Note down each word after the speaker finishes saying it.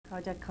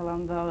Project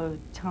Colombo,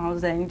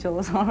 Charles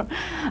Angels,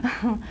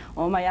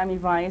 or Miami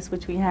Vice,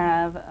 which we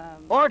have.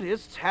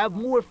 Artists have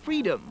more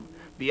freedom.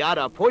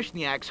 Beata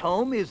Pozniak's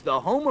home is the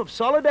home of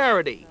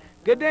solidarity,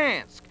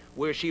 Gdansk,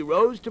 where she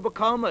rose to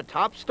become a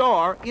top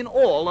star in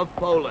all of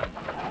Poland.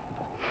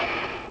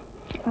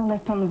 I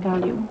left on the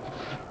value.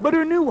 But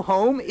her new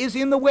home is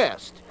in the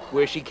West,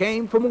 where she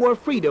came for more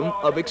freedom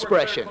of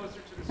expression.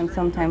 And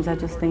sometimes I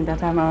just think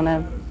that I'm on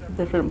a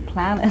different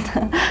planet,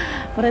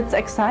 but it's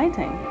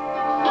exciting.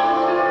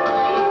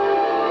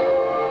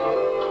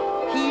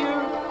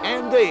 Here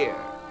and there,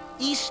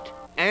 East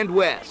and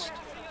West,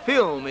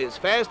 film is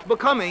fast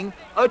becoming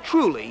a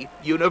truly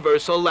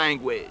universal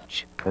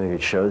language. I think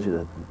it shows you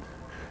that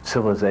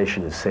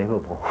civilization is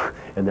savable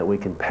and that we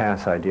can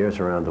pass ideas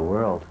around the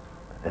world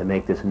and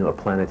make this into a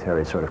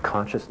planetary sort of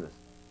consciousness.